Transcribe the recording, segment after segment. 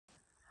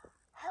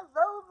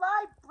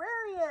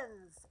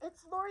Librarians!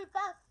 It's Lori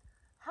Beth.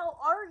 How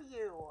are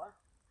you?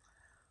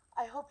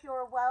 I hope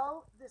you're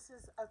well. This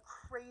is a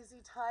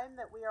crazy time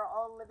that we are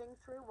all living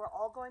through. We're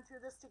all going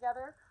through this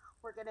together.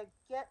 We're going to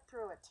get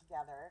through it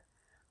together.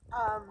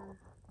 Um,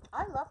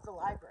 I love the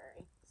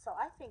library, so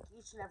I thank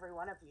each and every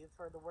one of you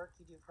for the work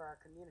you do for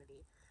our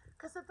community.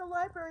 Because at the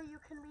library,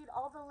 you can read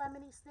all the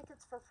Lemony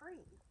Snickets for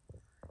free.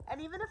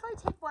 And even if I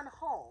take one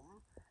home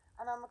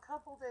and I'm a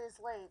couple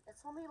days late,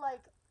 it's only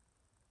like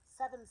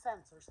 7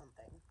 cents or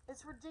something.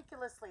 It's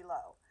ridiculously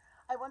low.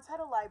 I once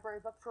had a library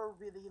book for a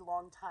really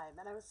long time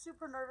and I was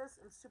super nervous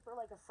and super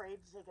like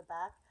afraid to take it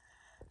back.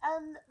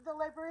 And the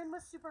librarian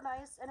was super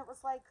nice and it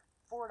was like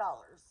 $4.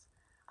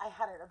 I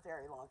had it a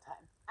very long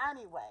time.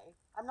 Anyway,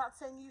 I'm not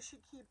saying you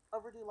should keep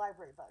overdue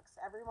library books.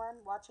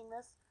 Everyone watching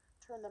this,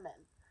 turn them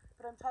in.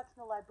 But I'm talking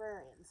to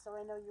librarians, so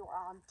I know you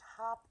are on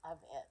top of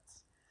it.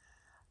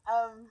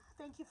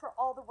 Thank you for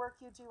all the work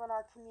you do in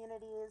our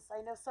communities.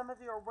 I know some of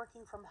you are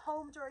working from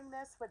home during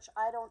this, which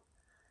I don't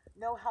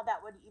know how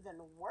that would even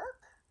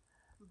work,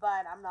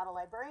 but I'm not a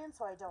librarian,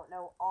 so I don't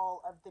know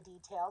all of the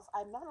details.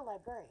 I'm not a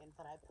librarian,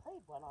 but I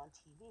played one on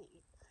TV.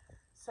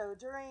 So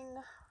during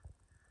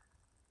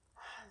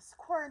this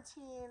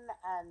quarantine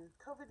and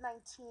COVID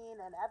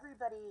 19 and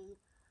everybody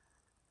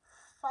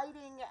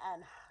fighting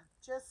and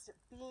just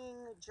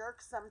being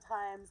jerks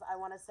sometimes, I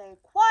want to say,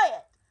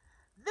 quiet!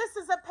 This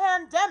is a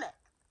pandemic!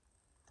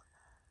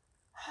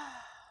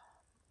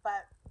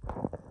 But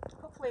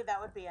hopefully that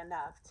would be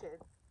enough to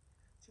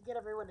get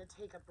everyone to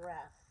take a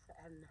breath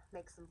and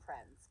make some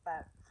friends.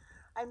 But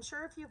I'm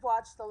sure if you've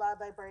watched the Loud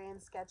Librarian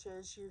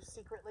sketches, you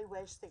secretly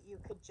wish that you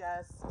could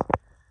just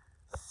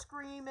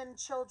scream in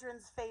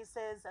children's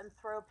faces and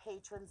throw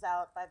patrons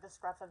out by the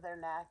scruff of their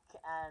neck.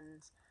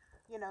 And,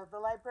 the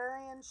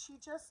librarian,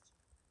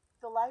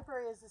 the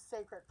library is a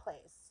sacred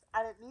place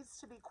and it needs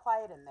to be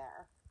quiet in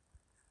there.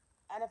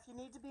 And if you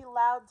need to be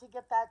loud to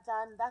get that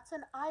done, that's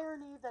an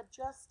irony that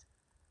just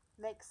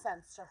makes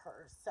sense to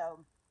her. So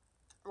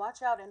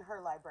watch out in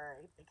her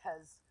library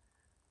because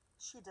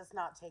she does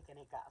not take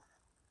any guff.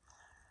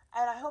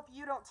 And I hope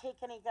you don't take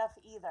any guff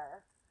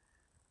either.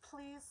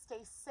 Please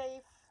stay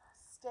safe,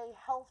 stay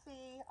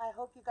healthy. I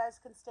hope you guys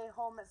can stay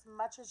home as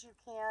much as you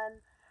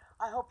can.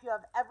 I hope you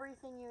have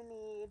everything you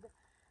need.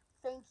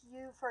 Thank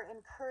you for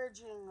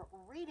encouraging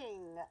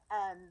reading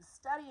and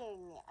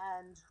studying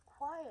and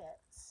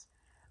quiet.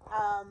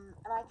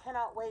 And I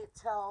cannot wait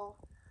till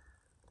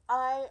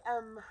I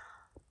am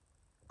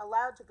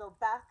allowed to go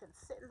back and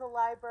sit in the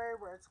library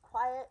where it's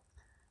quiet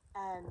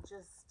and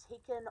just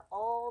take in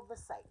all the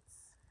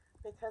sights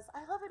because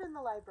I love it in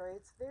the library.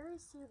 It's very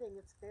soothing,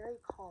 it's very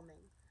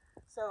calming.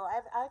 So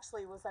I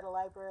actually was at a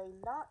library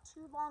not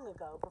too long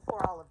ago,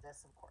 before all of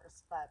this, of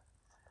course, but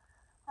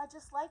I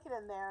just like it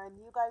in there, and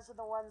you guys are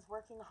the ones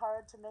working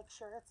hard to make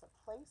sure it's a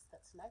place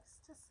that's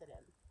nice to sit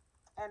in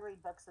and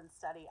read books and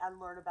study and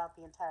learn about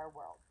the entire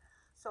world.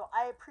 So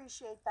I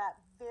appreciate that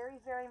very,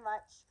 very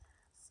much.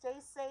 Stay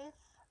safe,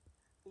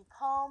 be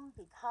calm,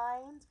 be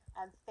kind,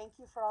 and thank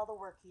you for all the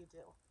work you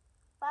do.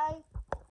 Bye.